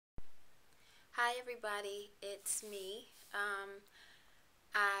Hi everybody, it's me.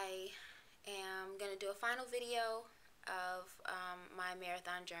 I am going to do a final video of my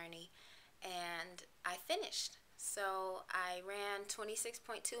marathon journey, and I finished. So I ran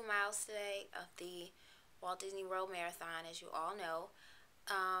 26.2 miles today of the Walt Disney World Marathon, as you all know.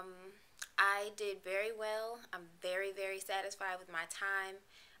 I did very well. I'm very satisfied with my time.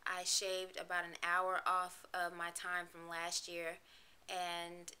 I shaved about an hour off of my time from last year,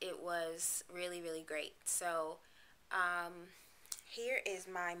 and it was really great. So um, here is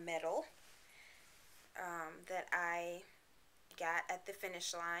my medal that I got at the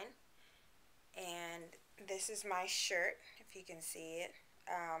finish line, and this is my shirt, if you can see it,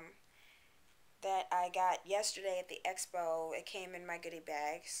 that I got yesterday at the expo. It came in my goodie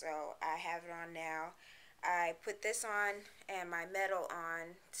bag, so I have it on now. I put this on and my medal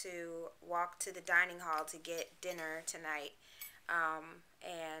on to walk to the dining hall to get dinner tonight,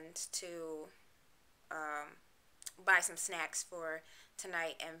 and to um, buy some snacks for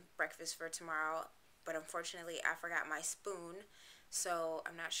tonight and breakfast for tomorrow. But unfortunately, I forgot my spoon, so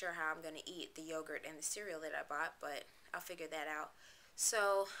I'm not sure how I'm going to eat the yogurt and the cereal that I bought, but I'll figure that out.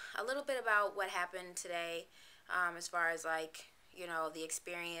 So a little bit about what happened today, as far as the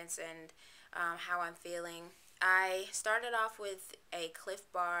experience and how I'm feeling. I started off with a Cliff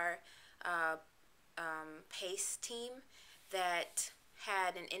Bar uh, pace team that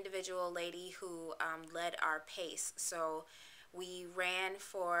had an individual lady who led our pace. So we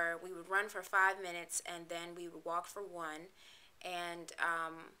would run for 5 minutes, and then we would walk for one, and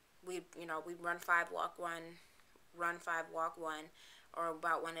we'd run five, walk one, run five, walk one, or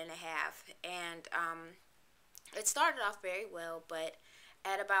about 1.5. And it started off very well, but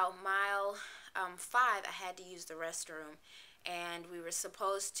at about mile 5, I had to use the restroom, and we were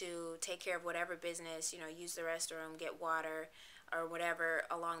supposed to take care of whatever business, use the restroom, get water, or whatever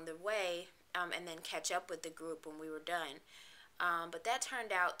along the way, and then catch up with the group when we were done. But that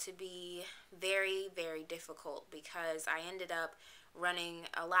turned out to be very difficult because I ended up running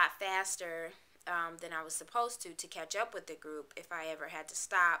a lot faster than I was supposed to catch up with the group if I ever had to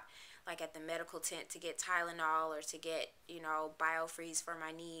stop, like at the medical tent to get Tylenol or to get, BioFreeze for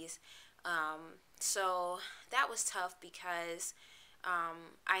my knees. So that was tough because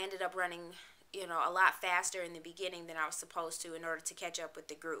I ended up running, a lot faster in the beginning than I was supposed to in order to catch up with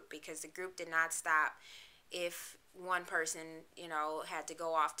the group, because the group did not stop if one person, had to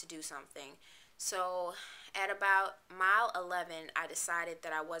go off to do something. So at about mile 11, I decided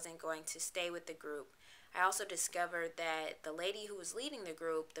that I wasn't going to stay with the group. I also discovered that the lady who was leading the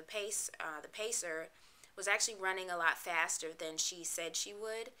group, the pacer, was actually running a lot faster than she said she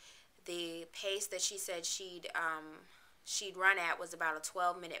would. The pace that she said she'd run at was about a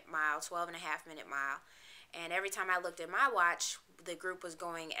 12-minute mile, 12.5-minute mile. And every time I looked at my watch, the group was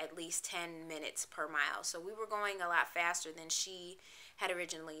going at least 10 minutes per mile. So we were going a lot faster than she had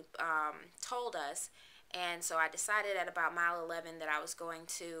originally told us. And so I decided at about mile 11 that I was going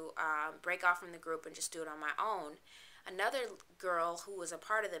to break off from the group and just do it on my own. Another girl who was a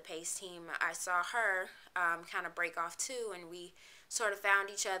part of the pace team, I saw her kind of break off too, and we sort of found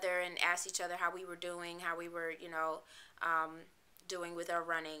each other and asked each other how we were doing, how we were, doing with our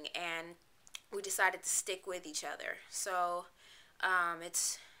running, and we decided to stick with each other. So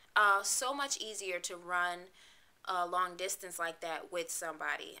it's so much easier to run a long distance like that with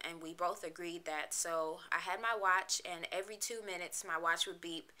somebody, and we both agreed that. So I had my watch, and every 2 minutes my watch would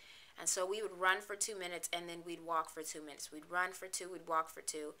beep, and so we would run for 2 minutes, and then we'd walk for 2 minutes. We'd run for two, we'd walk for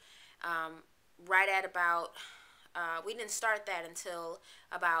two. Right at about we didn't start that until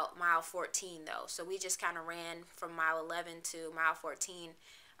about mile 14, though. So we just kind of ran from mile 11 to mile 14,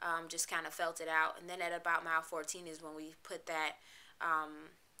 just kind of felt it out. And then at about mile 14 is when we put that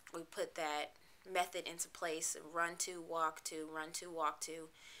method into place: run two, walk two, run two, walk two.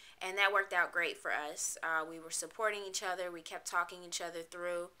 And that worked out great for us. We were supporting each other. We kept talking each other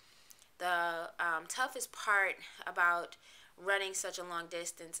through. The toughest part about running such a long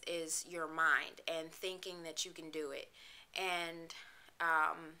distance is your mind and thinking that you can do it. And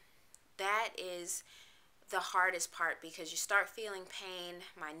that is the hardest part, because you start feeling pain.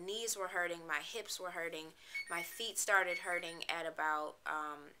 My knees were hurting, my hips were hurting, my feet started hurting at about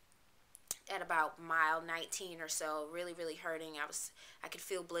mile 19 or so, really hurting. I could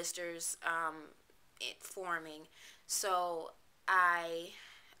feel blisters forming. So I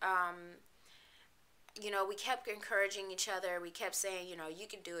we kept encouraging each other. We kept saying, you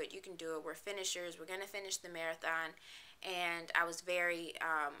can do it, you can do it. We're finishers. We're gonna finish the marathon. And I was very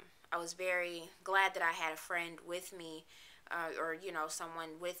glad that I had a friend with me, or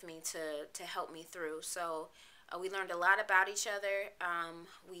someone with me to help me through. So We learned a lot about each other.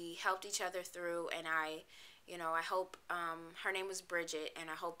 We helped each other through, and I hope, her name was Bridget, and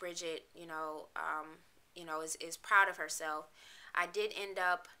I hope Bridget, is proud of herself. I did end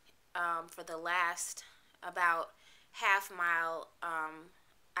up, for the last about half mile,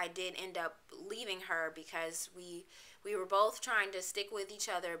 I did end up leaving her because we were both trying to stick with each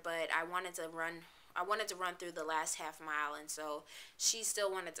other, but I wanted to run through the last half mile, and so she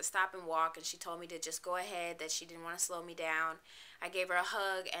still wanted to stop and walk, and she told me to just go ahead, that she didn't want to slow me down. I gave her a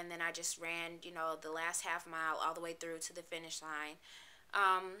hug, and then I just ran, the last half mile all the way through to the finish line.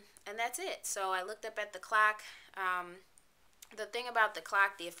 And that's it. So I looked up at the clock. The thing about the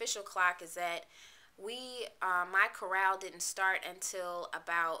clock, the official clock, is that my corral didn't start until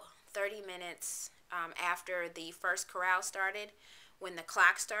about 30 minutes after the first corral started, when the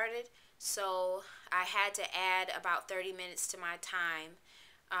clock started. So I had to add about 30 minutes to my time.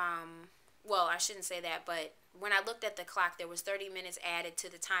 Well, I shouldn't say that, but when I looked at the clock, there was 30 minutes added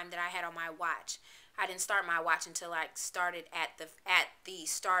to the time that I had on my watch. I didn't start my watch until I started at the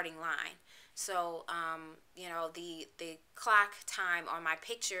starting line. So, the clock time on my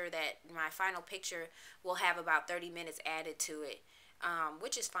picture, that my final picture, will have about 30 minutes added to it,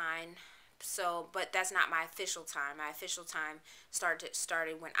 which is fine. So, but that's not my official time. My official time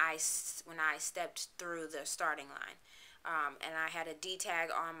started when I stepped through the starting line. And I had a D tag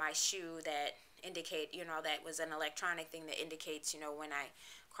on my shoe that that was an electronic thing that indicates, when I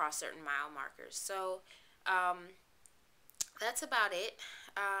cross certain mile markers. So, that's about it.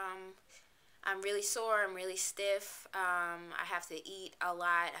 I'm really sore. I'm really stiff. I have to eat a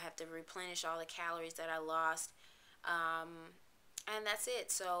lot. I have to replenish all the calories that I lost. And that's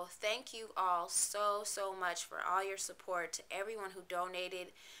it. So thank you all so, so much for all your support, to everyone who donated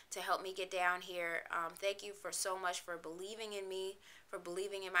to help me get down here. Thank you for so much for believing in me, for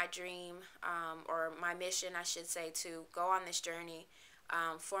believing in my dream, or my mission, I should say, to go on this journey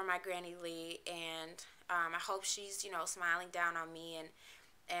for my Granny Lee. And I hope she's, smiling down on me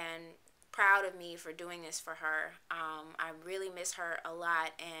and proud of me for doing this for her. I really miss her a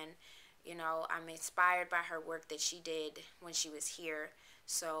lot, and I'm inspired by her work that she did when she was here.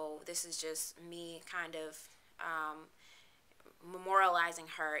 So this is just me kind of memorializing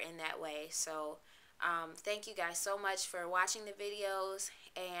her in that way. So thank you guys so much for watching the videos,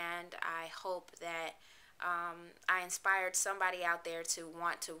 and I hope that I inspired somebody out there to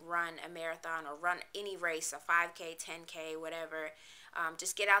want to run a marathon, or run any race, a 5K, 10K, whatever.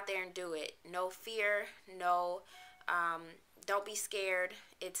 Just get out there and do it. No fear, don't be scared.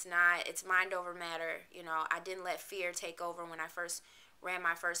 It's mind over matter. I didn't let fear take over when I first ran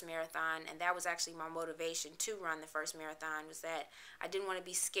my first marathon, and that was actually my motivation to run the first marathon, was that I didn't want to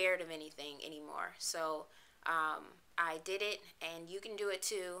be scared of anything anymore. So I did it, and you can do it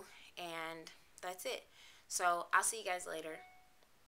too, and that's it. So I'll see you guys later.